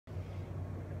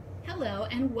Hello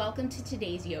and welcome to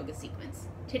today's yoga sequence.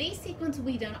 Today's sequence will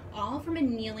be done all from a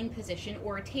kneeling position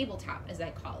or a tabletop as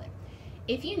I call it.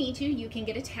 If you need to, you can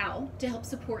get a towel to help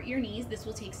support your knees. This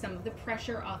will take some of the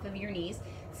pressure off of your knees.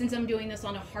 Since I'm doing this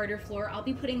on a harder floor, I'll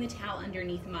be putting the towel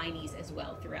underneath my knees as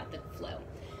well throughout the flow.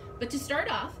 But to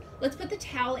start off, let's put the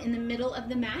towel in the middle of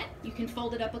the mat. You can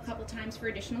fold it up a couple times for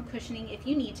additional cushioning if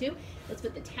you need to. Let's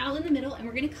put the towel in the middle and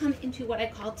we're going to come into what I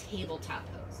call tabletop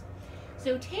pose.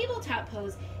 So tabletop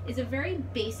pose is a very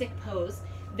basic pose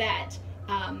that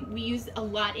we use a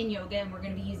lot in yoga, and we're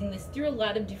going to be using this through a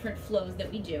lot of different flows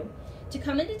that we do. To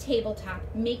come into tabletop,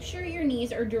 make sure your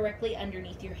knees are directly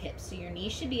underneath your hips. So your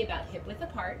knees should be about hip width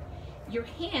apart. Your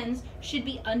hands should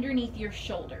be underneath your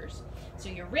shoulders. So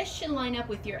your wrists should line up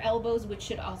with your elbows, which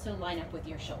should also line up with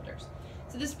your shoulders.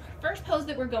 So this first pose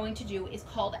that we're going to do is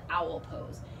called owl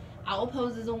pose. Owl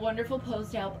pose is a wonderful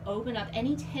pose to help open up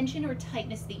any tension or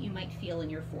tightness that you might feel in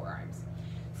your forearms.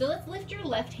 So let's lift your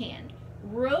left hand.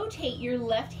 Rotate your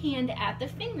left hand at the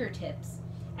fingertips,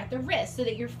 at the wrist, so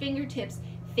that your fingertips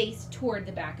face toward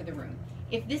the back of the room.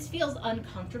 If this feels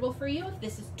uncomfortable for you, if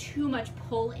this is too much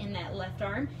pull in that left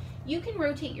arm, you can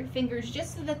rotate your fingers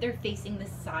just so that they're facing the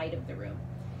side of the room.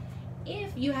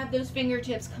 If you have those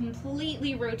fingertips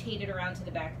completely rotated around to the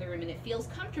back of the room and it feels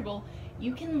comfortable,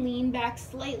 you can lean back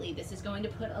slightly. This is going to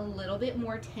put a little bit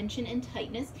more tension and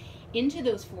tightness into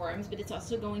those forearms, but it's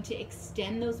also going to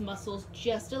extend those muscles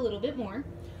just a little bit more.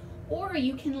 Or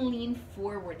you can lean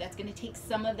forward. That's going to take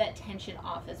some of that tension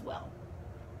off as well.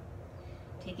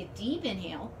 Take a deep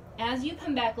inhale. As you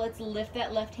come back, let's lift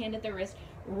that left hand at the wrist,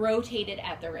 rotate it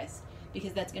at the wrist,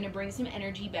 because that's going to bring some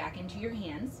energy back into your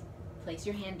hands. Place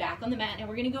your hand back on the mat, and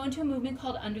we're going to go into a movement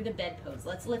called under the bed pose.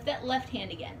 Let's lift that left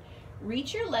hand again.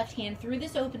 Reach your left hand through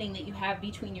this opening that you have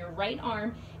between your right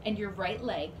arm and your right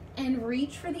leg, and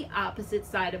reach for the opposite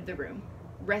side of the room.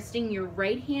 Resting your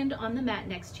right hand on the mat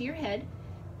next to your head,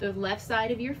 the left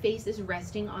side of your face is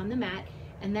resting on the mat,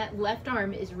 and that left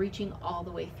arm is reaching all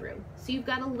the way through. So you've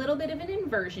got a little bit of an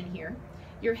inversion here.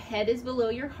 Your head is below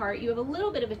your heart. You have a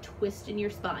little bit of a twist in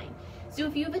your spine. So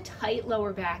if you have a tight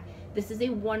lower back, this is a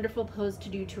wonderful pose to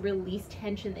do to release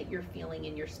tension that you're feeling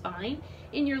in your spine,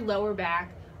 in your lower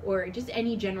back, or just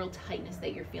any general tightness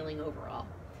that you're feeling overall.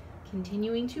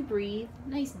 Continuing to breathe,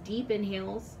 nice deep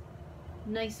inhales,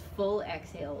 nice full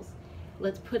exhales.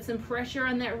 Let's put some pressure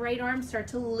on that right arm. Start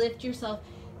to lift yourself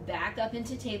back up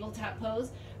into tabletop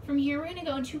pose. From here, we're gonna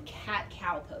go into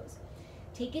cat-cow pose.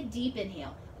 Take a deep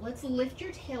inhale. Let's lift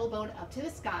your tailbone up to the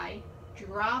sky,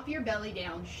 drop your belly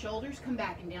down, shoulders come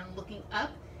back and down, looking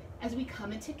up as we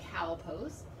come into cow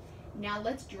pose. Now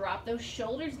let's drop those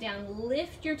shoulders down,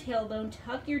 lift your tailbone,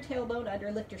 tuck your tailbone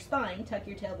under, lift your spine, tuck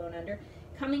your tailbone under,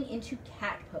 coming into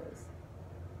cat pose.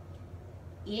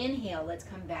 Inhale, let's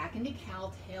come back into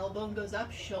cow, tailbone goes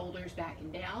up, shoulders back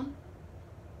and down.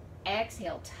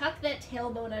 Exhale, tuck that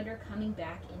tailbone under, coming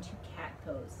back into cat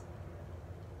pose.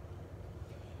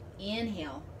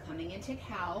 Inhale, coming into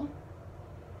cow.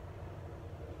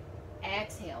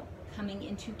 Exhale, coming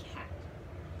into cat.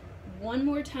 One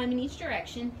more time in each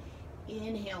direction.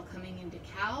 Inhale, coming into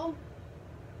cow.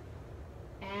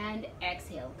 And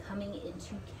exhale, coming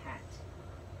into cat.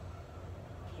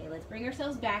 Okay, let's bring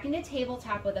ourselves back into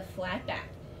tabletop with a flat back.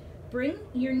 Bring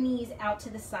your knees out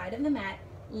to the side of the mat.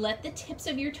 Let the tips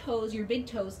of your toes, your big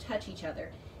toes, touch each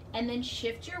other. And then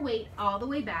shift your weight all the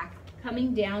way back,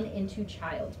 coming down into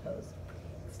child's pose.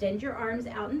 Extend your arms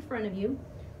out in front of you.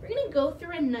 We're going to go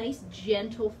through a nice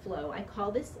gentle flow. I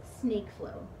call this snake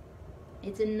flow.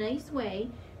 It's a nice way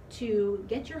to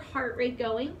get your heart rate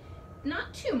going.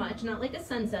 Not too much, not like a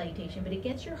sun salutation, but it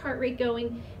gets your heart rate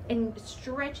going and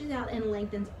stretches out and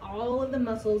lengthens all of the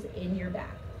muscles in your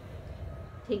back.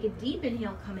 Take a deep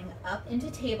inhale, coming up into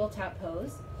tabletop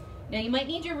pose. Now you might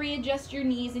need to readjust your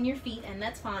knees and your feet, and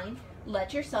that's fine.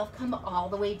 Let yourself come all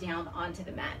the way down onto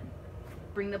the mat.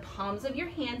 Bring the palms of your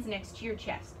hands next to your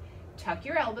chest. Tuck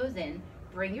your elbows in,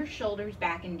 bring your shoulders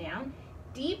back and down.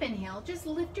 Deep inhale, just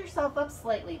lift yourself up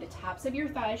slightly. The tops of your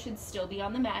thighs should still be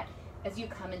on the mat as you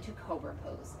come into cobra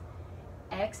pose.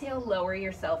 Exhale, lower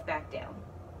yourself back down.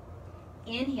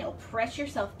 Inhale, press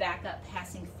yourself back up,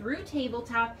 passing through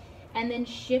tabletop, and then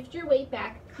shift your weight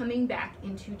back, coming back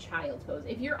into child's pose.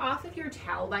 If you're off of your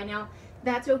towel by now,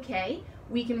 that's okay.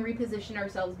 We can reposition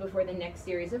ourselves before the next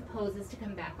series of poses to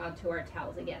come back onto our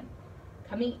towels again.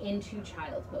 Coming into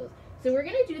child's pose. So we're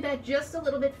gonna do that just a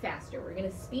little bit faster. We're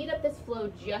gonna speed up this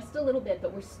flow just a little bit,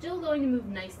 but we're still going to move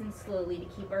nice and slowly to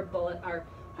keep our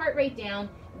heart rate down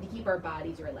and to keep our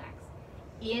bodies relaxed.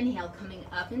 Inhale, coming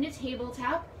up into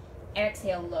tabletop.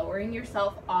 Exhale, lowering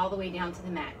yourself all the way down to the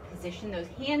mat. Position those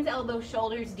hands, elbows,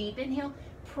 shoulders, deep inhale.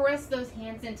 Press those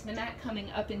hands into the mat, coming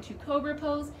up into cobra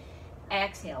pose.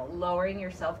 Exhale, lowering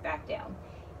yourself back down.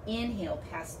 Inhale,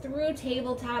 pass through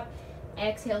tabletop.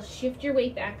 Exhale, shift your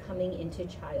weight back, coming into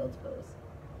child's pose.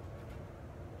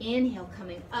 Inhale,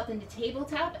 coming up into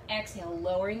tabletop. Exhale,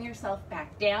 lowering yourself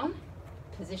back down.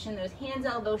 Position those hands,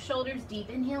 elbows, shoulders. Deep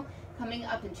inhale, coming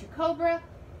up into cobra.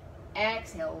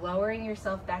 Exhale, lowering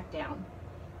yourself back down.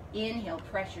 Inhale,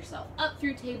 press yourself up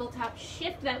through tabletop.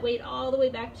 Shift that weight all the way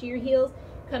back to your heels,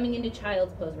 coming into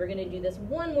child's pose. We're going to do this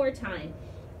one more time.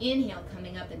 Inhale,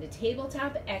 coming up into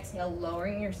tabletop. Exhale,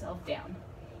 lowering yourself down.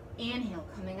 Inhale,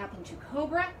 coming up into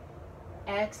cobra.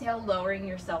 Exhale, lowering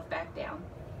yourself back down.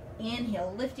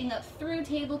 Inhale, lifting up through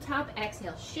tabletop.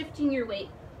 Exhale, shifting your weight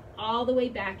all the way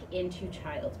back into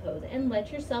child's pose. And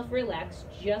let yourself relax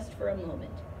just for a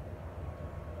moment.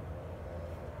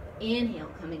 Inhale,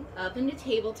 coming up into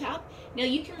tabletop. Now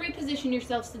you can reposition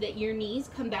yourself so that your knees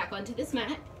come back onto this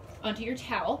mat, onto your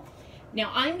towel.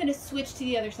 Now I'm going to switch to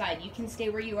the other side. You can stay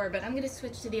where you are, but I'm going to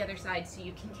switch to the other side so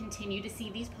you can continue to see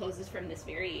these poses from this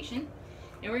variation.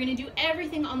 Now we're going to do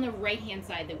everything on the right hand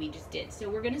side that we just did. So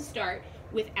we're going to start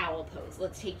with owl pose.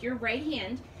 Let's take your right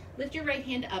hand, lift your right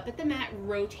hand up at the mat,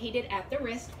 rotate it at the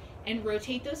wrist, and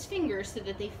rotate those fingers so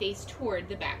that they face toward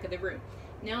the back of the room.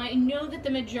 Now I know that the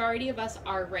majority of us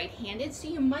are right-handed, so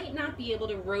you might not be able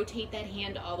to rotate that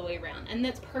hand all the way around, and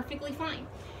that's perfectly fine.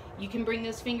 You can bring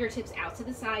those fingertips out to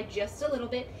the side just a little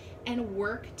bit and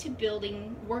work to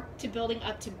building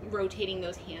up to rotating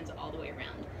those hands all the way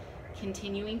around.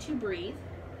 Continuing to breathe.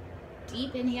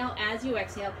 Deep inhale as you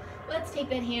exhale. Let's take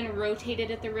that hand, rotate it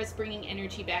at the wrist, bringing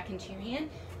energy back into your hand.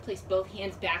 Place both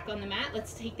hands back on the mat.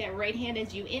 Let's take that right hand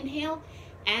as you inhale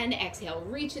and exhale.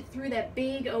 Reach it through that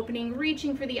big opening,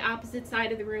 reaching for the opposite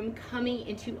side of the room, coming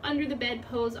into under the bed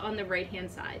pose on the right hand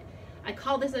side. I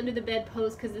call this under the bed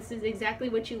pose because this is exactly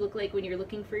what you look like when you're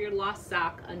looking for your lost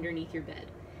sock underneath your bed.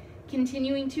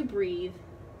 Continuing to breathe,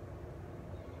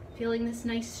 feeling this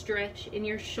nice stretch in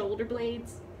your shoulder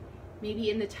blades,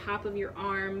 maybe in the top of your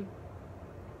arm,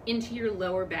 into your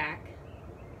lower back.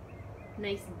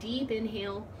 Nice deep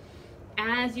inhale.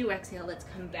 As you exhale, let's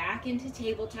come back into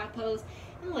tabletop pose,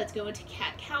 and let's go into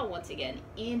cat-cow once again.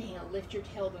 Inhale, lift your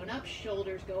tailbone up,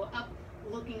 shoulders go up,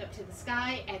 looking up to the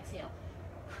sky. Exhale,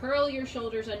 curl your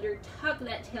shoulders under, tuck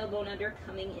that tailbone under,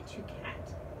 coming into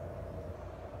cat.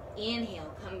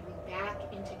 Inhale, coming back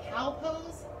into cow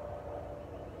pose.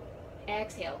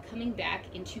 Exhale, coming back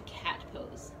into cat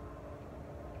pose.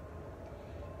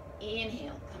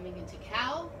 Inhale, coming into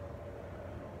cow.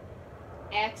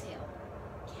 Exhale,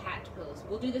 cat pose.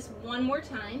 We'll do this one more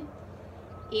time.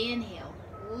 Inhale,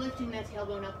 lifting that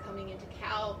tailbone up, coming into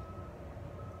cow.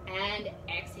 And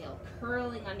exhale,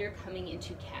 curling under, coming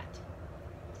into cat.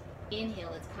 Inhale,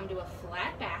 let's come to a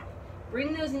flat back.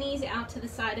 Bring those knees out to the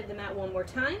side of the mat one more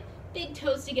time. Big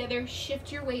toes together,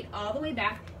 shift your weight all the way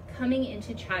back, coming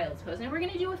into child's pose. Now we're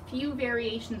going to do a few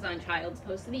variations on child's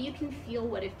pose so that you can feel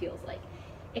what it feels like.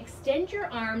 Extend your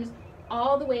arms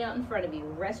all the way out in front of you.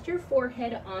 Rest your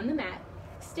forehead on the mat.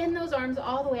 Extend those arms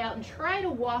all the way out and try to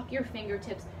walk your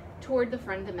fingertips toward the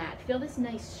front of the mat. Feel this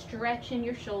nice stretch in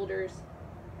your shoulders.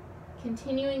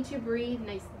 Continuing to breathe,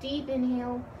 nice deep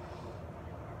inhale.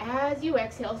 As you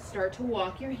exhale, start to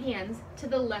walk your hands to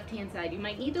the left-hand side. You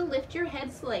might need to lift your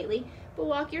head slightly, but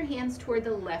walk your hands toward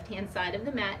the left-hand side of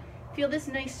the mat. Feel this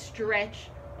nice stretch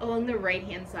along the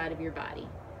right-hand side of your body.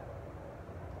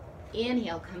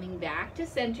 Inhale, coming back to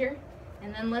center,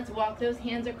 and then let's walk those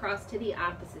hands across to the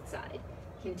opposite side.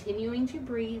 Continuing to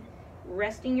breathe,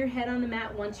 resting your head on the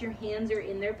mat once your hands are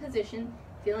in their position,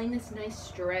 feeling this nice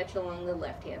stretch along the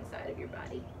left-hand side of your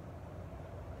body.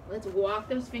 Let's walk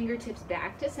those fingertips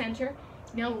back to center.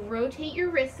 Now rotate your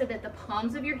wrists so that the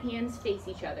palms of your hands face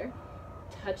each other.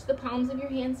 Touch the palms of your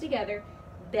hands together,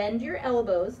 bend your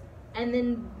elbows, and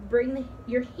then bring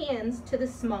your hands to the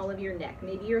small of your neck.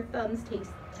 Maybe your thumbs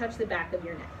touch the back of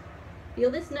your neck.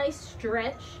 Feel this nice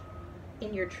stretch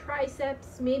in your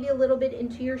triceps, maybe a little bit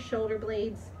into your shoulder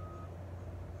blades.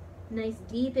 Nice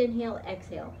deep inhale,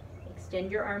 exhale.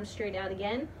 Extend your arms straight out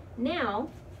again. Now,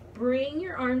 bring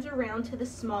your arms around to the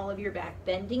small of your back,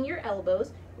 bending your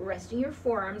elbows, resting your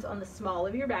forearms on the small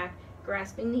of your back,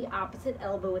 grasping the opposite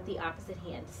elbow with the opposite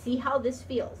hand. See how this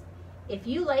feels. If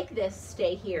you like this,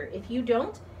 stay here. If you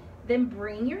don't, then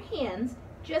bring your hands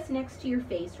just next to your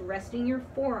face, resting your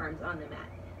forearms on the mat.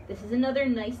 This is another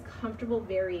nice, comfortable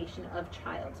variation of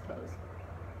child's pose.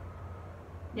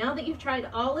 Now that you've tried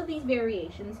all of these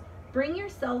variations, bring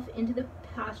yourself into the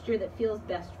posture that feels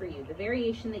best for you, the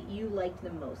variation that you liked the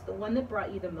most, the one that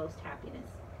brought you the most happiness.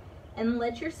 And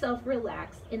let yourself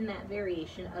relax in that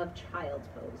variation of child's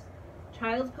pose.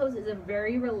 Child's pose is a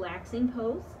very relaxing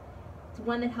pose. It's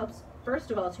one that helps, first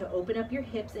of all, to open up your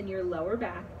hips and your lower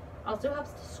back. Also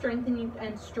helps to strengthen you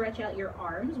and stretch out your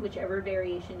arms, whichever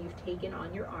variation you've taken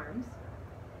on your arms.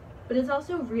 But it's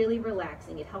also really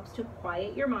relaxing. It helps to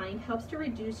quiet your mind, helps to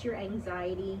reduce your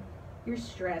anxiety, your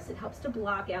stress. It helps to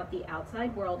block out the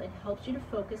outside world and helps you to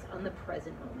focus on the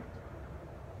present moment.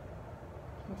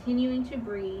 Continuing to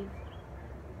breathe.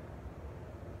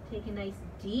 Take a nice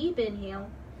deep inhale.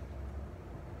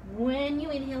 When you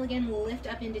inhale again, lift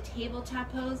up into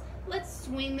tabletop pose. Let's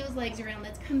swing those legs around.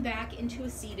 Let's come back into a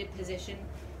seated position,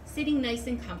 sitting nice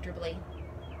and comfortably.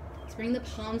 Let's bring the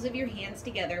palms of your hands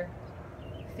together.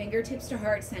 Fingertips to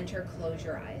heart center, close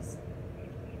your eyes.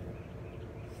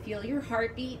 Feel your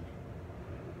heartbeat.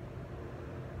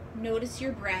 Notice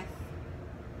your breath.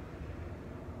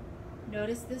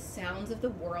 Notice the sounds of the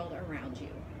world around you.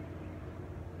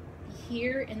 Be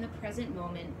here in the present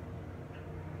moment.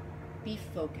 Be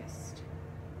focused.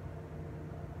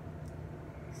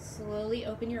 Slowly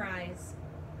open your eyes.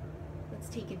 Let's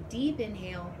take a deep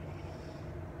inhale.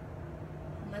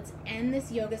 And let's end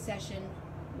this yoga session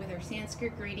with our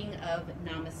Sanskrit greeting of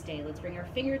Namaste. Let's bring our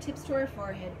fingertips to our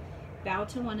forehead, bow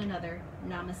to one another,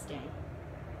 Namaste.